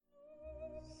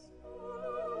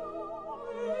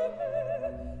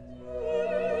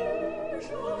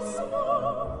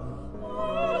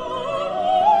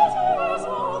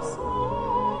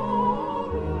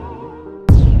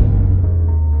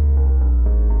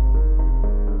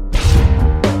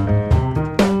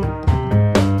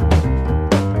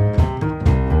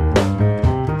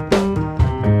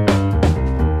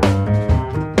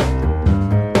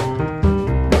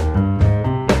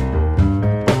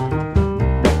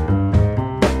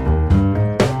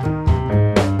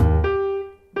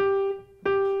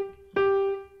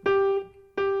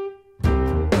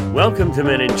Welcome to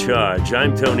Men in Charge.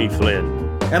 I'm Tony Flynn.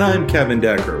 And I'm Kevin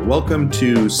Decker. Welcome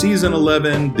to Season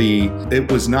 11, the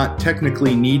It Was Not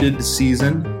Technically Needed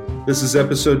season. This is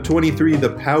episode 23,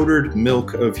 The Powdered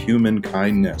Milk of Human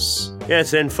Kindness.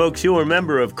 Yes, and folks, you'll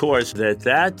remember, of course,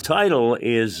 that title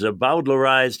is a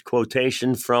bowdlerized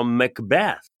quotation from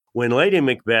Macbeth, when Lady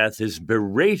Macbeth is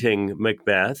berating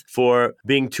Macbeth for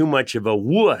being too much of a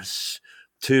wuss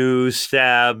to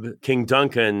stab King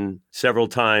Duncan several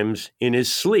times in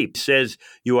his sleep. Says,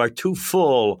 you are too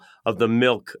full of the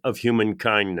milk of human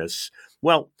kindness.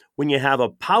 Well, when you have a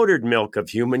powdered milk of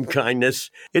human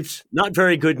kindness, it's not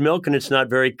very good milk and it's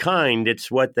not very kind. It's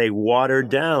what they water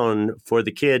down for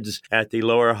the kids at the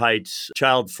Lower Heights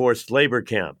child forced labor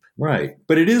camp. Right.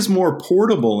 But it is more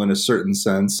portable in a certain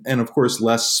sense and, of course,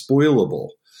 less spoilable.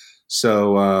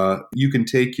 So you can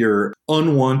take your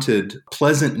unwanted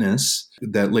pleasantness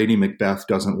that Lady Macbeth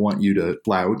doesn't want you to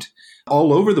flout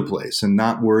all over the place and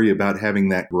not worry about having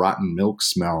that rotten milk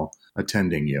smell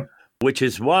attending you. Which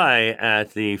is why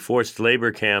at the forced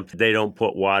labor camp, they don't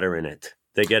put water in it.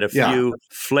 They get a few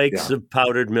flakes of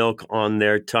powdered milk on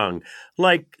their tongue,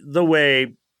 like the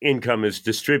way income is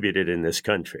distributed in this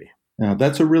country. Now,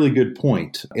 that's a really good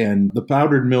point. And the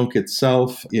powdered milk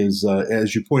itself is,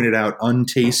 as you pointed out,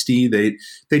 untasty.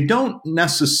 They don't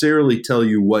necessarily tell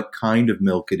you what kind of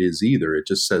milk it is either. It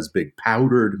just says big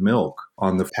powdered milk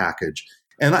on the package.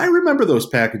 And I remember those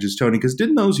packages, Tony, because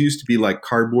didn't those used to be like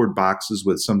cardboard boxes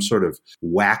with some sort of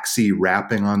waxy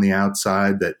wrapping on the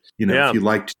outside that, if you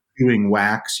liked chewing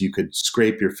wax, you could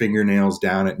scrape your fingernails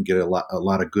down it and get a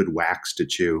lot of good wax to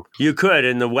chew. You could,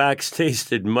 and the wax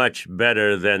tasted much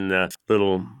better than the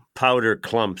little powder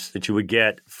clumps that you would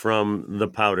get from the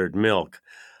powdered milk.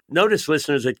 Notice,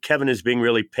 listeners, that Kevin is being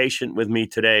really patient with me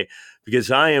today because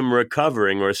I am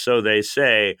recovering, or so they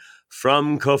say,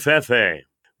 from covfefe,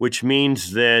 which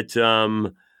means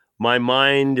that my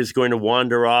mind is going to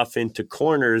wander off into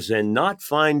corners and not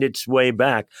find its way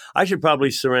back. I should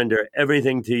probably surrender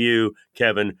everything to you,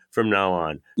 Kevin, from now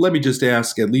on. Let me just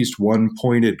ask at least one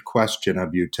pointed question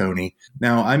of you, Tony.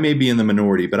 Now, I may be in the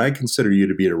minority, but I consider you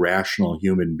to be a rational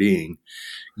human being.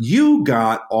 You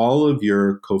got all of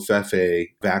your covfefe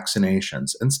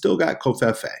vaccinations and still got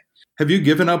covfefe. Have you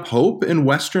given up hope in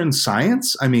Western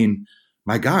science? I mean,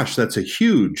 my gosh, that's a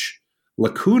huge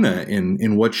lacuna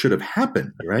in what should have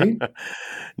happened, right?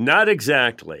 Not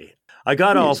exactly. I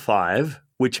got all 5,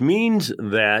 which means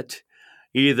that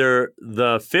either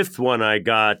the 5th one I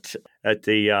got at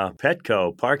the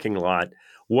Petco parking lot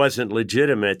wasn't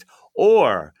legitimate,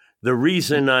 or the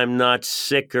reason I'm not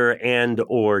sicker and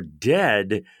or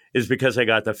dead is because I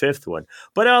got the 5th one.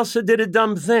 But I also did a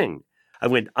dumb thing. I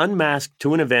went unmasked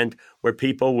to an event where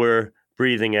people were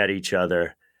breathing at each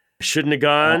other. Shouldn't have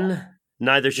gone.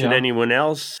 Neither should anyone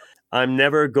else. I'm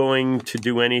never going to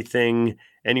do anything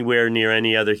anywhere near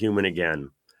any other human again.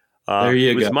 There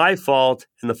you go. It was my fault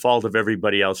and the fault of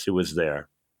everybody else who was there.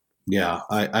 Yeah,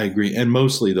 I agree. And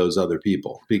mostly those other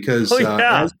people. Because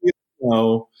as we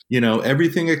know,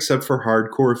 everything except for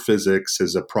hardcore physics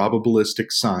is a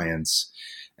probabilistic science.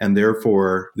 And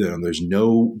therefore, there's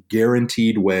no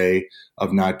guaranteed way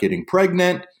of not getting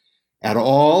pregnant at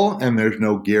all, and there's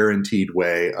no guaranteed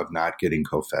way of not getting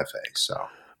covfefe. So,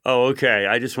 okay.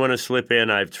 I just want to slip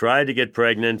in. I've tried to get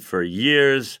pregnant for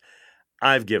years.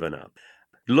 I've given up.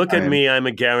 Look at me. I'm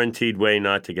a guaranteed way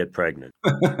not to get pregnant.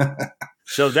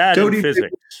 So that in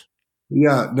physics.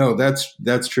 Yeah, no,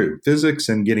 that's true. Physics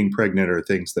and getting pregnant are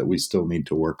things that we still need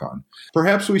to work on.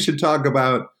 Perhaps we should talk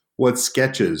about what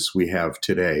sketches we have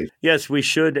today. Yes, we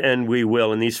should and we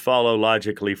will, and these follow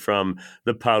logically from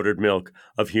The Powdered Milk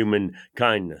of Human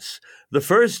Kindness. The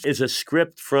first is a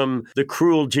script from the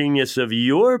cruel genius of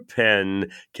your pen,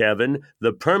 Kevin,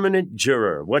 The Permanent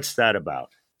Juror. What's that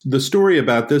about? The story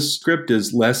about this script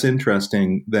is less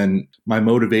interesting than my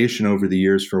motivation over the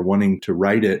years for wanting to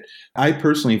write it. I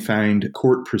personally find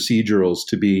court procedurals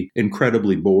to be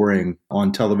incredibly boring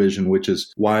on television, which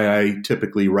is why I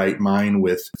typically write mine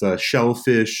with the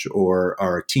shellfish or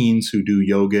our teens who do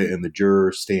yoga in the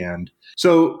juror stand.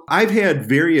 So I've had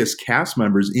various cast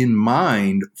members in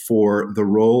mind for the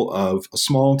role of a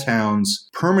small town's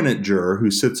permanent juror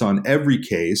who sits on every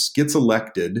case, gets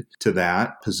elected to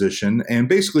that position, and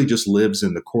basically just lives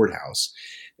in the courthouse.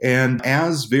 And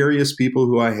as various people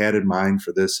who I had in mind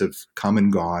for this have come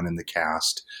and gone in the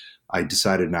cast, I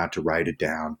decided not to write it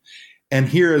down. And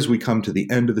here, as we come to the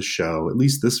end of the show, at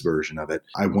least this version of it,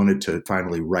 I wanted to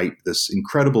finally write this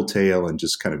incredible tale and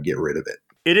just kind of get rid of it.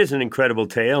 It is an incredible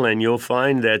tale, and you'll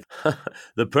find that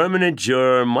the permanent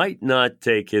juror might not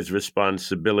take his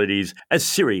responsibilities as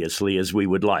seriously as we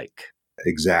would like.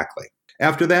 Exactly.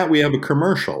 After that, we have a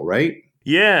commercial, right?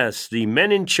 Yes, the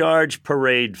Men in Charge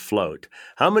parade float.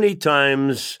 How many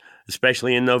times,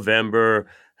 especially in November,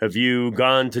 have you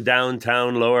gone to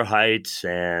downtown Lower Heights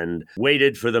and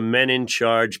waited for the Men in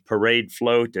Charge parade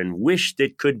float and wished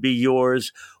it could be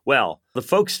yours? Well, the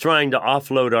folks trying to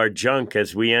offload our junk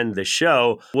as we end the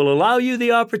show will allow you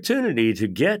the opportunity to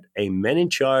get a Men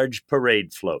in Charge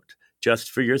parade float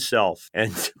just for yourself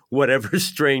and whatever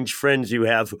strange friends you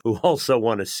have who also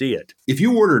want to see it. If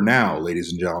you order now,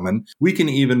 ladies and gentlemen, we can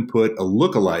even put a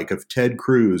lookalike of Ted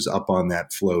Cruz up on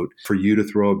that float for you to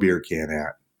throw a beer can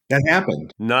at. That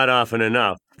happened. Not often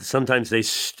enough. Sometimes they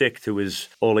stick to his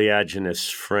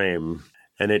oleaginous frame,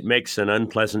 and it makes an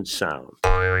unpleasant sound.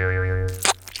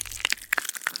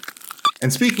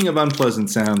 And speaking of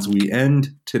unpleasant sounds, we end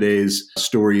today's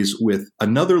stories with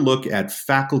another look at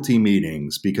faculty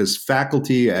meetings, because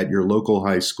faculty at your local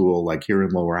high school, like here in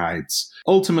Lower Heights,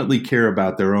 ultimately care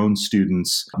about their own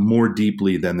students more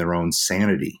deeply than their own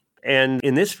sanity. And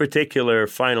in this particular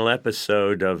final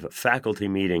episode of faculty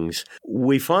meetings,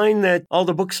 we find that all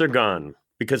the books are gone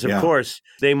because, of course,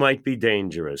 they might be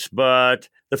dangerous. But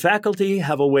the faculty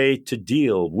have a way to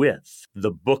deal with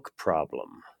the book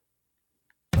problem.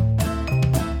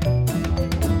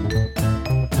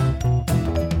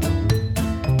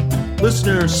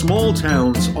 Listener, small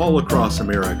towns all across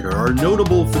America are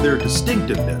notable for their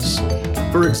distinctiveness.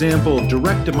 For example,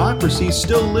 direct democracy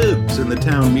still lives in the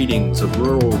town meetings of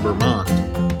rural Vermont.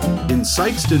 In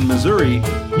Sikeston, Missouri,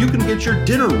 you can get your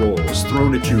dinner rolls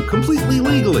thrown at you completely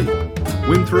legally.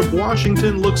 Winthrop,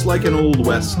 Washington looks like an Old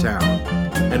West town.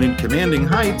 And in Commanding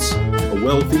Heights, a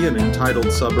wealthy and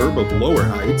entitled suburb of Lower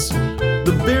Heights,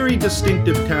 the very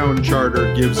distinctive town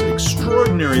charter gives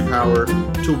extraordinary power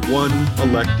to one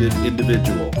elected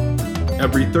individual.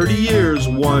 Every 30 years,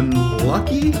 one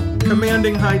lucky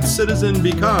Commanding Heights citizen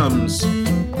becomes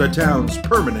the town's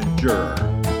permanent juror.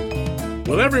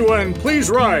 Will everyone please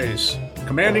rise?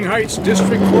 Commanding Heights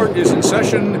District Court is in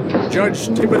session. Judge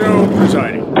Thibodeau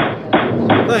presiding.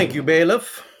 Thank you,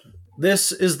 Bailiff.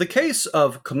 This is the case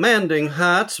of Commanding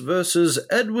Heights versus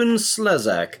Edwin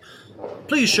Slezak.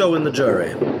 Please show in the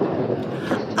jury.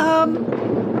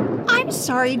 I'm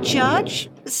sorry, Judge.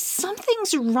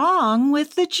 Something's wrong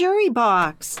with the jury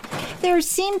box. There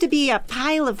seemed to be a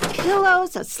pile of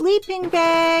pillows, a sleeping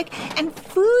bag, and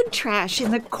food trash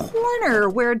in the corner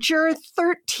where juror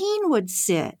 13 would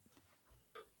sit.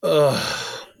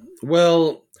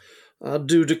 Well, I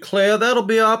do declare that'll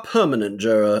be our permanent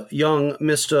juror, young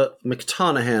Mr.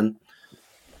 McTonahan.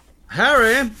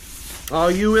 Harry,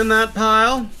 are you in that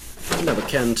pile? Never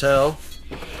can tell.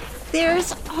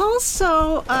 There's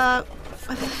also a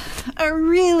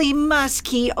really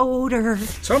musky odor.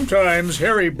 Sometimes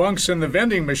Harry bunks in the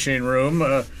vending machine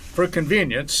room for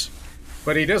convenience,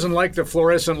 but he doesn't like the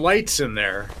fluorescent lights in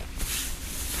there.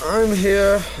 I'm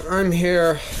here.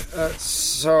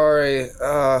 Sorry.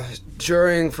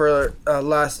 During for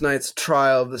last night's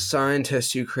trial, the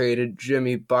scientist you created,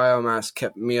 Jimmy Biomass,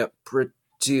 kept me up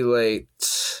pretty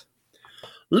late.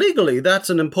 Legally, that's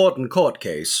an important court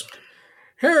case.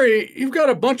 Harry, you've got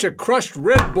a bunch of crushed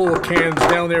Red Bull cans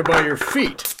down there by your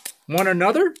feet. Want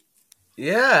another?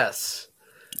 Yes.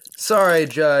 Sorry,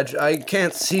 Judge. I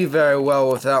can't see very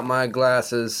well without my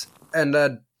glasses, and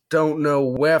I don't know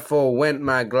wherefore went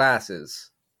my glasses.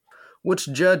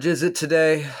 Which judge is it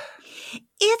today?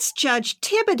 It's Judge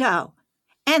Thibodeau.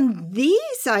 And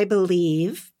these, I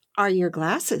believe, are your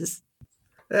glasses.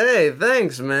 Hey,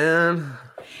 thanks, man.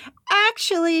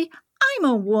 Actually, I'm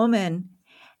a woman.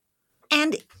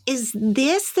 And is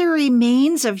this the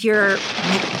remains of your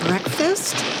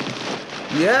breakfast?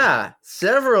 Yeah,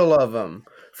 several of them.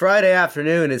 Friday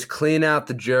afternoon is clean out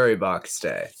the jury box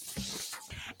day.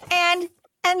 And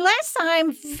unless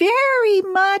I'm very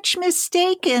much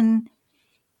mistaken,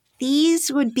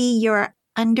 these would be your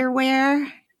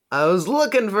underwear? I was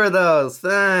looking for those,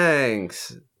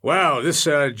 thanks. Wow, this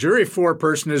jury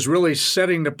foreperson is really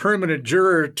setting the permanent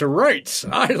juror to rights.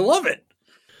 I love it.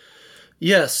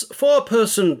 Yes,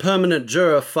 four-person permanent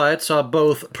juror fights are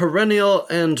both perennial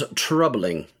and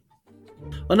troubling.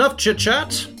 Enough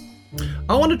chit-chat.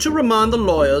 I wanted to remind the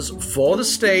lawyers for the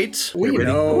state... We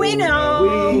know.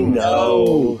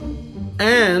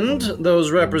 And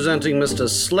those representing Mr.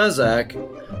 Slezak,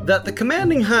 that the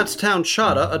Commanding Heights Town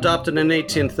Charter, adopted in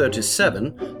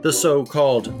 1837, the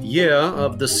so-called Year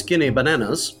of the Skinny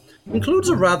Bananas, includes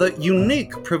a rather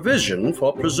unique provision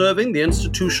for preserving the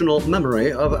institutional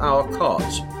memory of our court.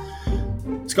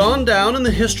 It's gone down in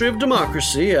the history of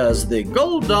democracy as the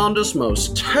gold-darndest,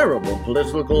 most terrible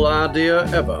political idea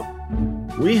ever.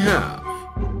 We have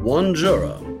one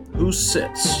juror who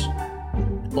sits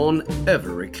on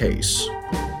every case.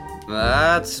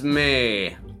 That's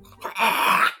me.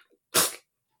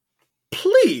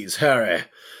 Please, Harry.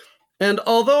 And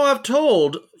although I've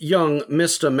told young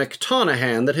Mr.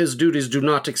 McTarnahan that his duties do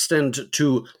not extend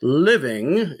to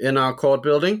living in our court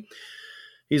building,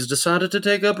 he's decided to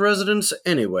take up residence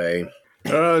anyway.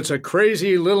 It's a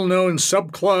crazy little-known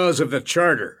subclause of the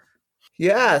Charter.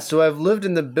 Yeah, so I've lived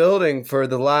in the building for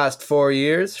the last 4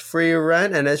 years, free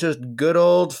rent, and it's just good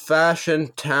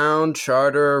old-fashioned town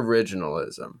charter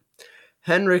originalism.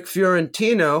 Henrik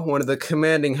Fiorentino, one of the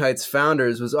Commanding Heights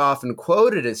founders, was often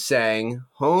quoted as saying,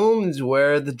 "Home's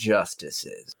where the justice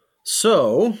is."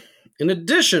 So, in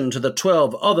addition to the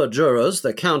 12 other jurors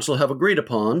that council have agreed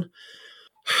upon,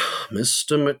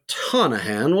 Mr.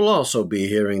 McTarnahan will also be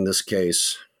hearing this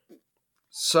case.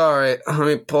 Sorry, let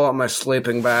me pull out my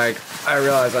sleeping bag. I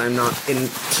realize I'm not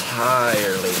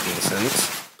entirely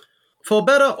decent. For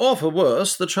better or for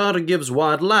worse, the Charter gives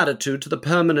wide latitude to the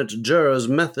permanent juror's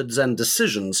methods and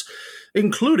decisions,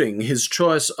 including his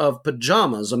choice of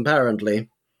pajamas, apparently.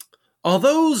 Are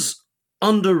those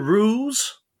under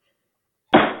ruse?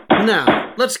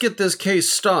 Now, let's get this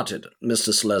case started,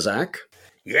 Mr. Slezak.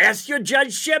 Yes, your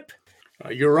judgeship?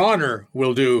 Your Honor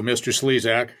will do, Mr.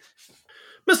 Slezak.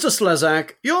 Mr.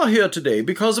 Slezak, you're here today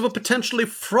because of a potentially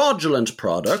fraudulent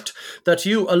product that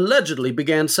you allegedly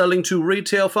began selling to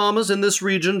retail farmers in this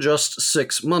region just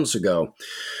 6 months ago.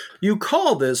 You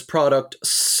call this product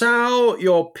Sow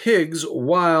Your Pig's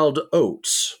Wild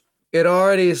Oats. It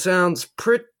already sounds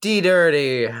pretty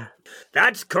dirty.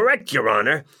 That's correct, Your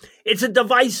Honor. It's a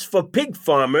device for pig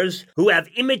farmers who have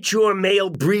immature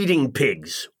male breeding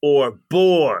pigs, or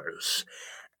boars.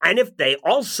 And if they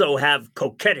also have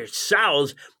coquettish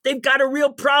sows, they've got a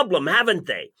real problem, haven't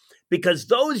they? Because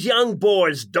those young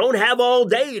boars don't have all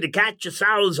day to catch a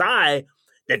sow's eye.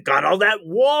 They've got all that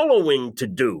wallowing to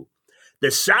do.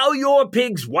 The Sow Your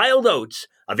Pig's Wild Oats,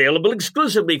 available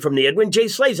exclusively from the Edwin J.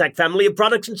 Slezak family of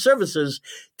products and services,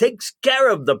 takes care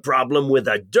of the problem with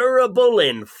a durable,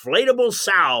 inflatable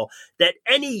sow that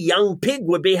any young pig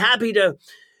would be happy to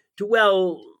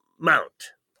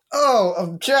mount. Oh,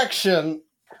 objection!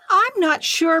 I'm not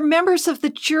sure members of the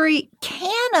jury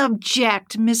can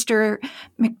object, Mr.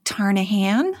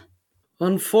 McTarnahan.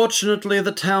 Unfortunately,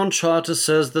 the town charter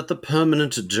says that the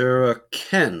permanent juror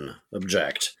can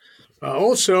object.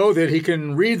 Also, that he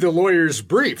can read the lawyer's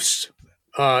briefs,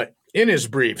 in his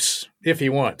briefs, if he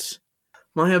wants.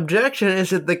 My objection is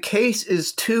that the case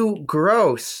is too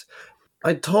gross.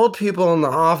 I told people in the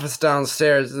office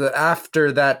downstairs that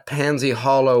after that Pansy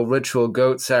Hollow ritual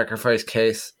goat sacrifice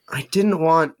case, I didn't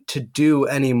want to do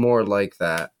any more like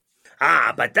that.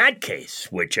 Ah, but that case,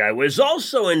 which I was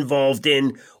also involved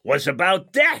in, was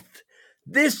about death.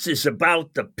 This is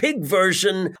about the pig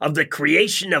version of the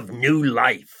creation of new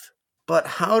life. But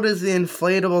how does the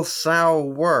inflatable sow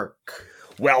work?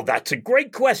 Well, that's a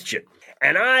great question,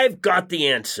 and I've got the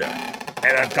answer.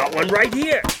 And I've got one right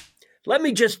here. Let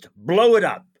me just blow it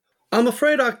up. I'm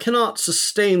afraid I cannot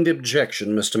sustain the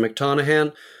objection, Mr.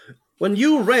 McTarnahan. When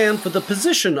you ran for the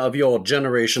position of your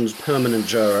generation's permanent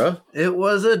juror... It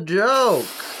was a joke.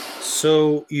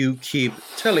 So you keep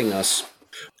telling us.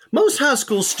 Most high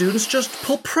school students just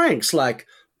pull pranks like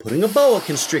putting a boa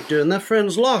constrictor in their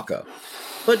friend's locker.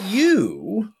 But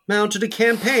you mounted a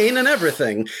campaign and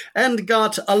everything, and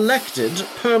got elected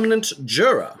permanent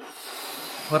juror.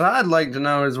 What I'd like to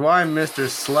know is why Mr.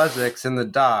 Slezak's in the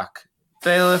dock.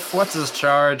 Bailiff, what's his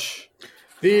charge?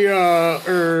 The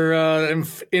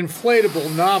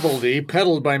inflatable novelty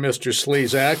peddled by Mr.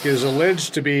 Slezak is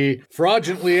alleged to be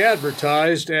fraudulently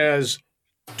advertised as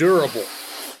durable.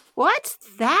 What's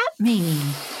that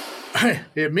mean?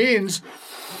 It means,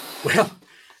 well,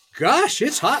 gosh,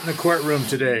 it's hot in the courtroom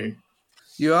today.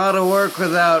 You ought to work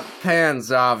without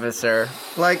pants, officer,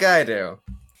 like I do.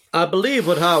 I believe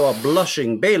what our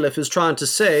blushing bailiff is trying to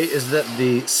say is that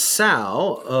the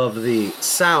sow of the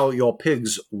Sow Your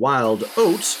Pig's Wild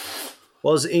Oats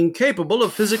was incapable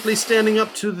of physically standing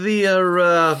up to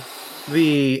the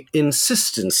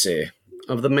insistency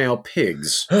of the male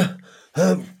pigs.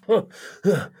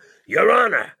 Your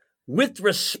Honor, with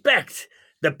respect,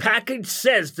 the package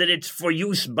says that it's for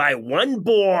use by one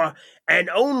boar and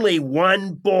only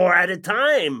one boar at a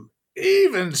time.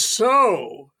 Even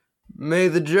so... May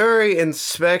the jury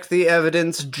inspect the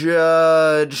evidence,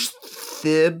 Judge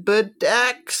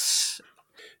Thibodex?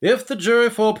 If the jury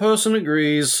foreperson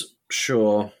agrees,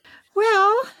 sure.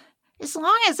 Well, as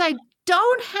long as I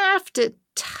don't have to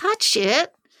touch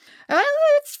it,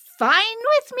 it's fine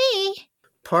with me.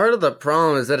 Part of the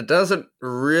problem is that it doesn't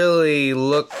really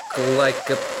look like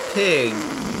a pig,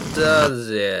 does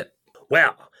it?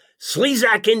 Well,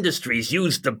 Slezak Industries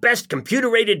used the best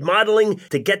computer-aided modeling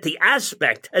to get the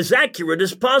aspect as accurate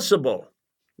as possible.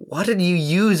 What did you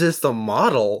use as the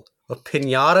model? A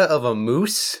piñata of a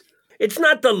moose? It's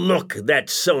not the look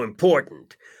that's so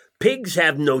important. Pigs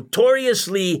have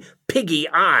notoriously piggy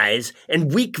eyes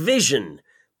and weak vision.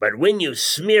 But when you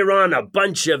smear on a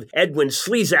bunch of Edwin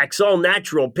Slezak's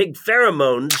all-natural pig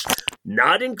pheromones,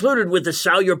 not included with the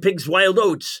Sow Your Pig's Wild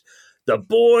Oats, the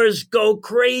boars go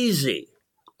crazy.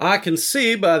 I can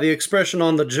see by the expression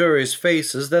on the jury's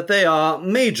faces that they are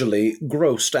majorly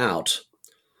grossed out.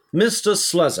 Mr.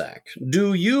 Slezak,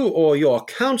 do you or your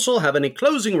counsel have any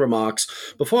closing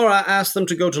remarks before I ask them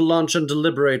to go to lunch and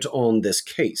deliberate on this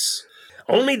case?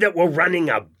 Only that we're running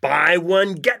a buy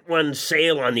one, get one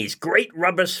sale on these great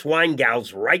rubber swine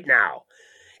gals right now.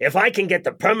 If I can get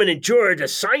the permanent juror to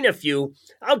sign a few,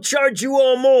 I'll charge you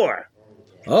all more.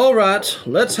 All right,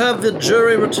 let's have the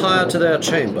jury retire to their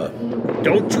chamber.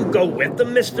 Don't you go with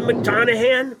them, Mr.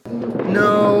 McTarnahan?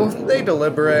 No, they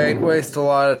deliberate, waste a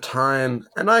lot of time,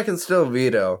 and I can still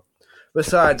veto.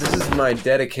 Besides, this is my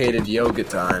dedicated yoga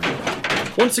time.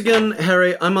 Once again,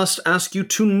 Harry, I must ask you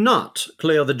to not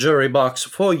clear the jury box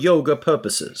for yoga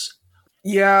purposes.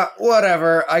 Yeah,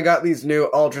 whatever. I got these new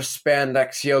ultra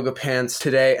spandex yoga pants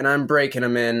today, and I'm breaking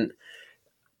them in.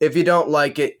 If you don't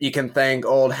like it, you can thank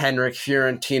old Henrik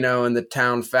Fiorentino and the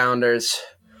town founders.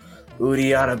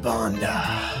 Udiata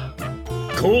Banda.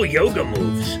 Cool yoga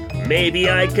moves. Maybe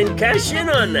I can cash in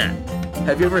on that.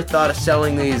 Have you ever thought of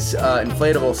selling these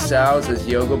inflatable sows as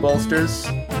yoga bolsters?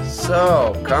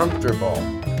 So comfortable.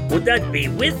 Would that be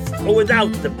with or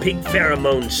without the pig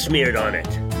pheromones smeared on it?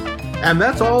 And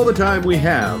that's all the time we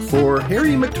have for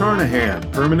Harry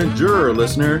McTarnahan, permanent juror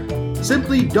listener.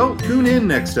 Simply don't tune in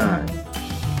next time.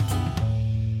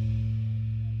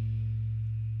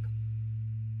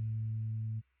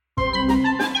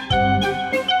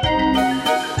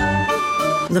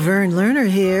 Laverne Lerner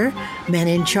here, Men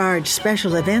in Charge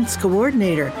Special Events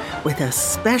Coordinator, with a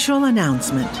special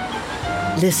announcement.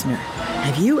 Listener,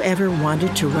 have you ever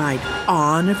wanted to ride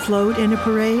on a float in a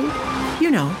parade?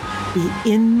 You know, be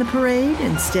in the parade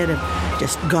instead of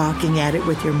just gawking at it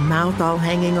with your mouth all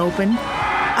hanging open?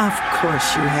 Of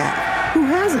course you have. Who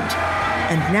hasn't?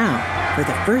 And now, for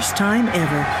the first time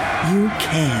ever, you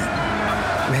can.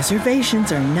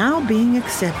 Reservations are now being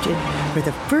accepted for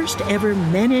the first ever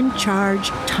Men in Charge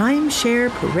Timeshare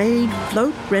Parade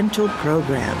Float Rental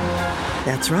Program.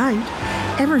 That's right.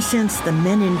 Ever since the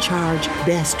Men in Charge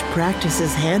Best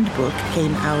Practices Handbook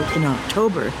came out in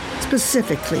October,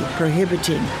 specifically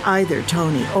prohibiting either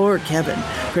Tony or Kevin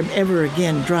from ever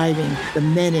again driving the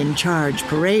Men in Charge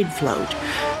Parade Float,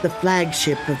 the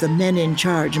flagship of the Men in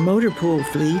Charge Motor Pool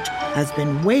fleet has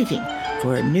been waiting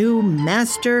for a new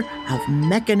master of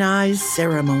mechanized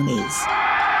ceremonies.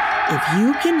 If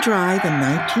you can drive a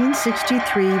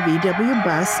 1963 VW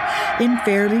bus in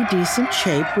fairly decent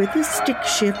shape with a stick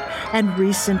shift and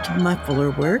recent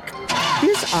muffler work,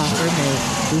 this offer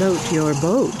may float your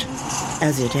boat,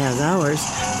 as it has ours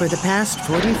for the past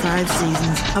 45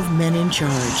 seasons of Men in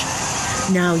Charge.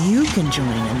 Now you can join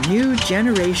a new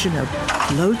generation of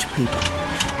float people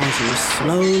as you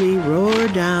slowly roar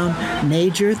down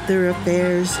major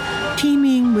thoroughfares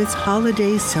teeming with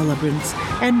holiday celebrants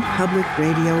and public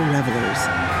radio revelers.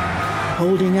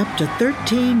 Holding up to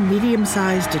 13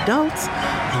 medium-sized adults,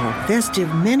 our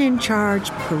festive Men in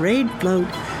Charge parade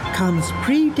float comes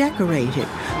pre-decorated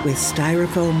with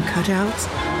styrofoam cutouts,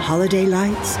 holiday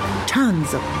lights,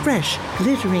 tons of fresh,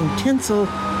 glittering tinsel,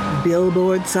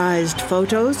 billboard-sized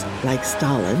photos, like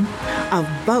Stalin, of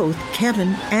both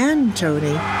Kevin and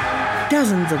Tony,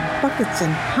 dozens of buckets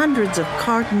and hundreds of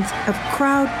cartons of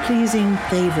crowd-pleasing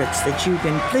favorites that you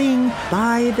can fling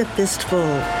by the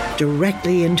fistful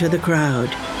directly into the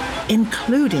crowd,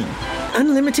 including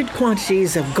unlimited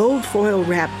quantities of gold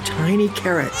foil-wrapped tiny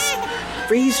carrots,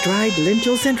 freeze-dried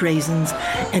lentils and raisins,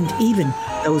 and even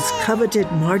those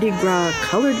coveted Mardi Gras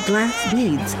colored glass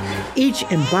beads, each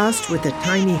embossed with a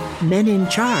tiny Men in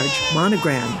Charge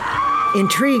monogram.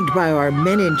 Intrigued by our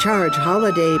Men in Charge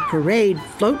holiday parade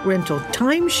float rental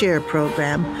timeshare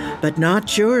program, but not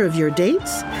sure of your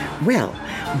dates? Well,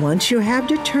 once you have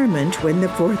determined when the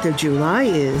 4th of July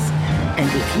is, and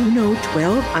if you know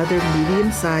 12 other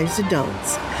medium-sized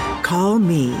adults, call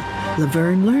me,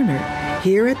 Laverne Lerner,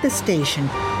 here at the station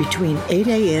between 8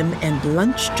 a.m. and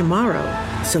lunch tomorrow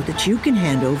so that you can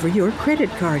hand over your credit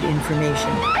card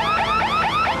information.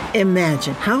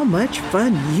 Imagine how much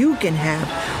fun you can have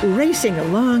racing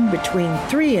along between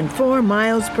 3 and 4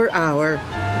 miles per hour.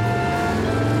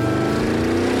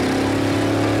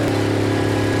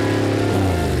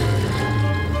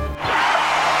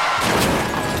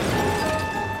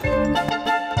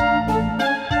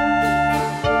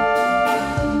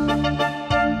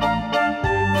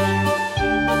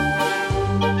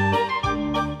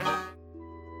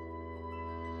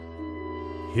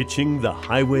 hitching the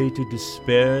highway to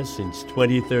despair since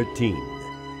 2013.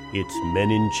 It's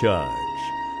Men in Charge.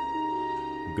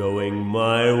 Going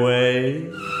my way.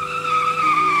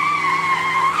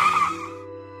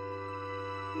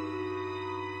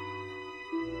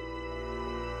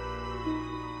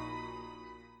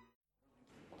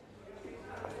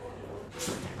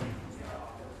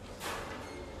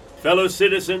 Fellow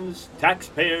citizens,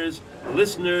 taxpayers,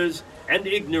 listeners, and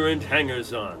ignorant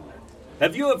hangers-on,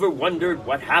 have you ever wondered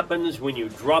what happens when you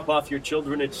drop off your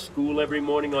children at school every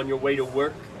morning on your way to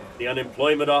work, the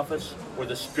unemployment office, or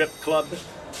the strip club?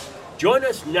 Join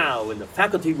us now in the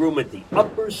faculty room at the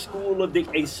upper school of the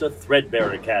Asa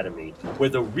Threadbare Academy, where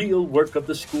the real work of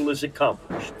the school is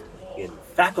accomplished, in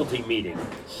faculty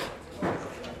meetings.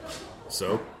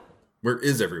 So, where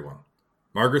is everyone?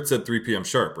 Margaret said 3 p.m.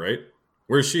 sharp, right?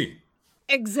 Where's she?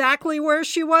 Exactly where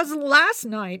she was last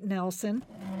night, Nelson.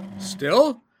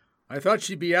 Still? I thought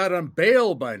she'd be out on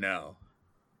bail by now.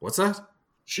 What's that?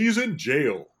 She's in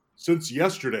jail since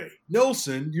yesterday.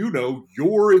 Nelson,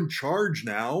 you're in charge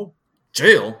now.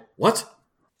 Jail? What?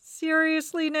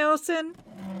 Seriously, Nelson?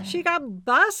 She got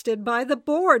busted by the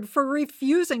board for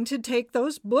refusing to take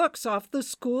those books off the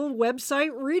school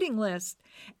website reading list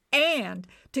and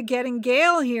to getting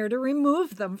Gail here to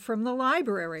remove them from the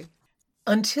library.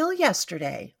 Until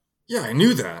yesterday. Yeah, I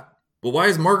knew that. But why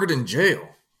is Margaret in jail?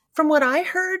 From what I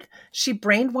heard, she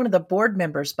brained one of the board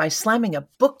members by slamming a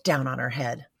book down on her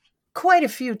head. Quite a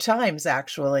few times,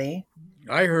 actually.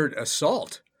 I heard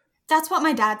assault. That's what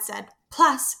my dad said.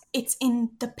 Plus, it's in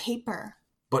the paper.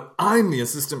 But I'm the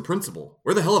assistant principal.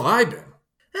 Where the hell have I been?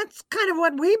 That's kind of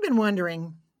what we've been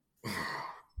wondering.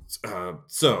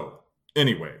 So,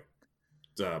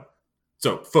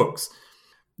 folks,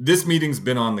 this meeting's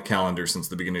been on the calendar since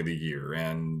the beginning of the year,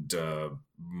 and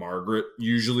Margaret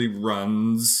usually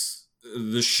runs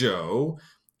the show,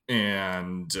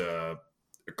 and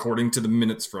according to the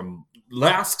minutes from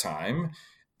last time,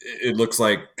 it looks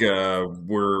like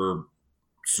we're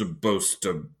supposed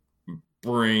to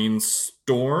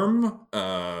brainstorm.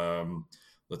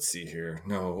 Let's see here.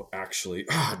 No, actually,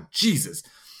 Jesus.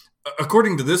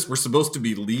 According to this, we're supposed to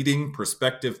be leading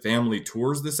prospective family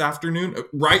tours this afternoon.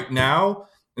 Right now,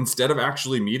 instead of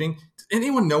actually meeting. Does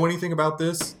anyone know anything about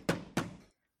this?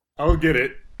 I'll get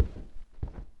it.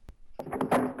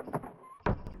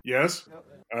 Yes,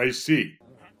 I see.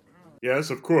 Yes,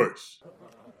 of course.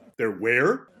 They're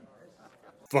where?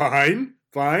 Fine.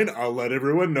 I'll let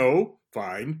everyone know.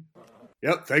 Fine.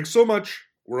 Yep, thanks so much.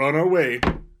 We're on our way.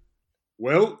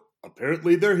 Well,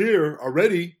 apparently they're here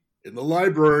already. In the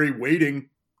library, waiting.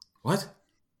 What?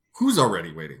 Who's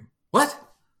already waiting? What?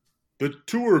 The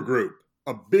tour group.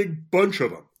 A big bunch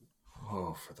of them.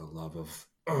 Oh, for the love of...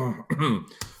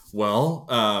 Well,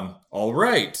 all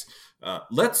right.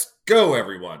 Let's go,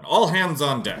 everyone. All hands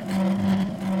on deck.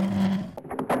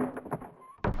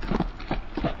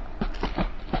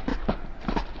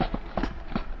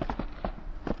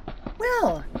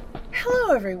 Well,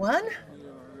 hello, everyone.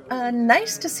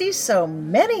 Nice to see so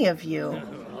many of you.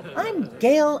 I'm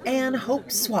Gail Ann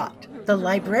Hope Swat, the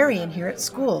librarian here at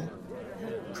school.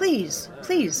 Please,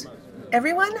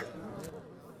 everyone,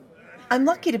 I'm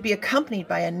lucky to be accompanied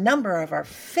by a number of our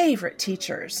favorite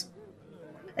teachers.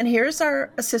 And here's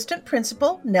our assistant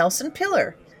principal, Nelson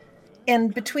Pillar.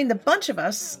 And between the bunch of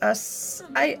us,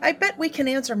 I bet we can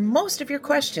answer most of your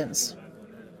questions.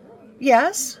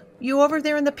 Yes? You over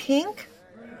there in the pink?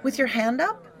 With your hand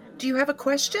up? Do you have a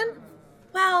question?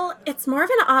 Well, it's more of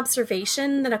an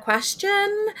observation than a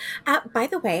question. By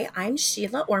the way, I'm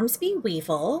Sheila Ormsby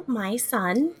Weevil, my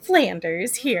son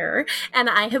Flanders here, and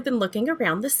I have been looking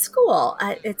around the school.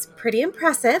 It's pretty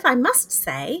impressive, I must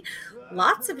say.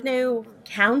 Lots of new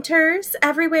counters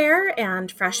everywhere and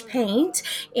fresh paint,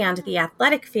 and the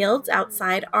athletic fields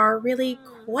outside are really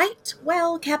quite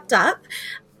well kept up.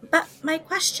 But my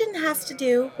question has to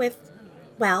do with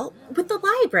the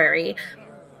library.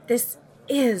 This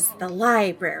is the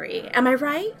library, am I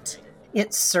right?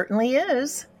 It certainly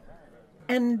is.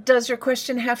 And does your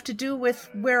question have to do with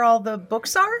where all the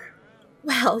books are?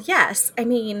 Well, yes. I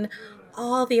mean,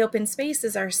 all the open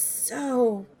spaces are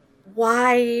so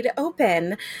wide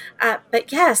open.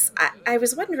 But yes, I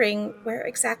was wondering, where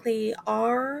exactly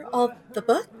are all the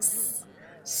books?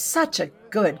 Such a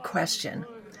good question.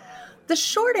 The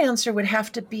short answer would have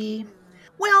to be,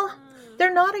 well,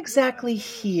 they're not exactly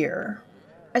here.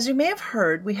 As you may have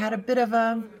heard, we had a bit of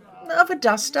a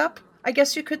dust-up, I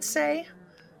guess you could say,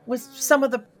 with some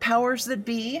of the powers that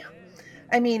be.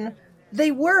 I mean,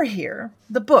 they were here.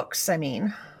 The books, I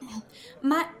mean.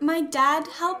 My dad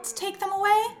helped take them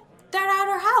away. They're at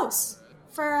our house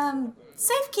for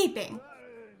safekeeping.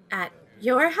 At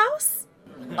your house?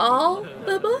 All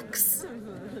the books?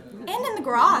 And in the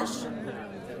garage.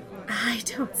 I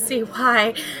don't see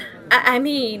why. I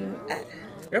mean...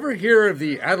 Ever hear of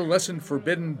the Adolescent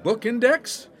Forbidden Book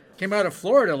Index? Came out of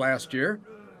Florida last year.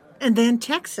 And then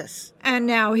Texas. And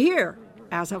now here,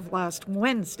 as of last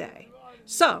Wednesday.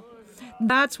 So,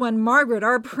 that's when Margaret,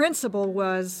 our principal,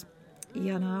 was,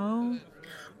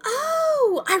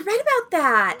 Oh, I read about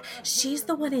that. She's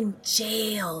the one in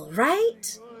jail,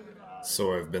 right?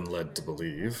 So I've been led to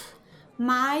believe.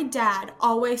 My dad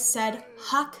always said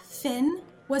Huck Finn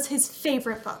was his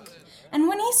favorite book. And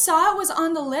when he saw it was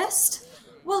on the list,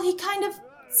 well, he kind of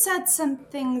said some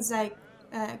things I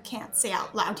can't say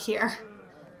out loud here.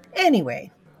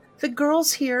 Anyway, the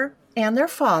girls here and their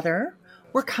father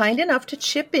were kind enough to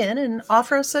chip in and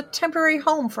offer us a temporary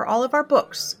home for all of our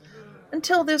books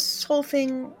until this whole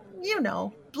thing,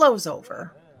 blows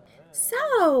over.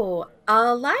 So,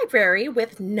 a library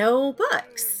with no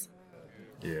books.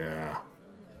 Yeah.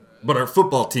 But our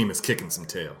football team is kicking some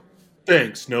tail.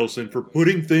 Thanks, Nelson, for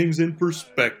putting things in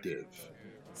perspective.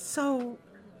 So,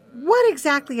 what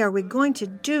exactly are we going to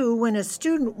do when a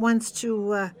student wants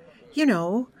to,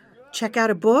 check out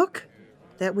a book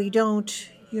that we don't,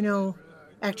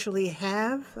 actually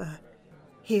have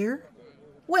here?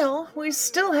 Well, we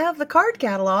still have the card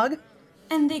catalog.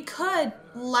 And they could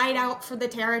light out for the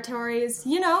territories,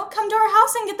 come to our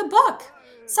house and get the book.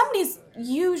 Somebody's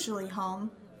usually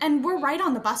home, and we're right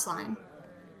on the bus line.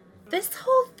 This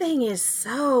whole thing is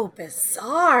so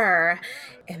bizarre.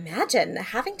 Imagine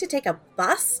having to take a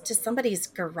bus to somebody's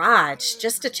garage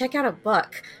just to check out a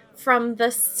book from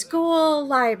the school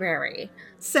library.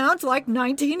 Sounds like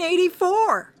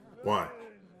 1984. Why?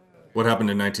 What happened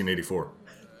in 1984?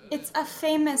 It's a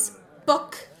famous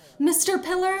book, Mr.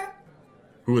 Pillar.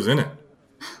 Who was in it?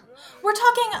 We're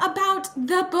talking about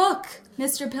the book,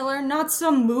 Mr. Pillar, not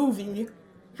some movie.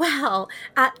 Well,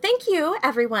 thank you,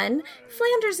 everyone.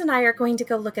 Flanders and I are going to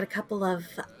go look at a couple of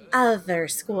other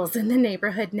schools in the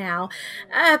neighborhood now.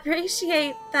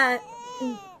 Appreciate that,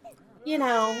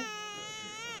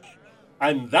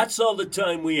 And that's all the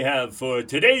time we have for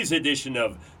today's edition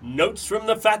of Notes from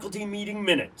the Faculty Meeting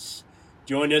Minutes.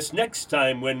 Join us next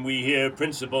time when we hear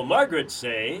Principal Margaret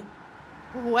say...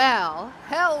 Well,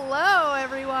 hello,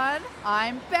 everyone.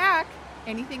 I'm back.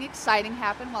 Anything exciting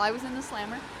happen while I was in the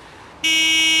slammer?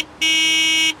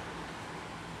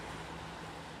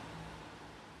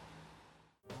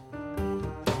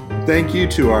 Thank you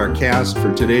to our cast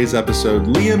for today's episode: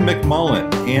 Liam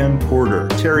McMullen, Ann Porter,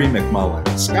 Terry McMullen,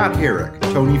 Scott Herrick,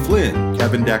 Tony Flynn,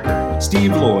 Kevin Decker,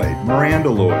 Steve Lloyd, Miranda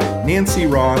Lloyd, Nancy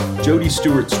Roth, Jody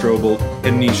Stewart-Strobel,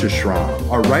 and Nisha Schramm.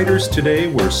 Our writers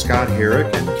today were Scott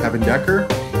Herrick and Kevin Decker,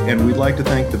 and we'd like to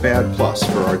thank the Bad Plus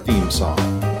for our theme song.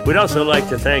 We'd also like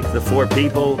to thank the 4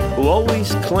 people who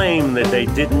always claim that they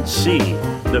didn't see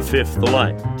the fifth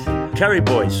light. Terry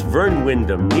Boyce, Vern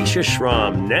Wyndham, Nisha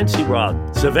Schramm, Nancy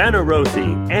Roth, Savannah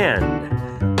Rothy,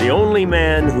 and the only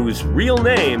man whose real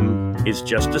name is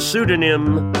just a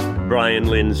pseudonym, Brian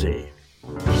Lindsay.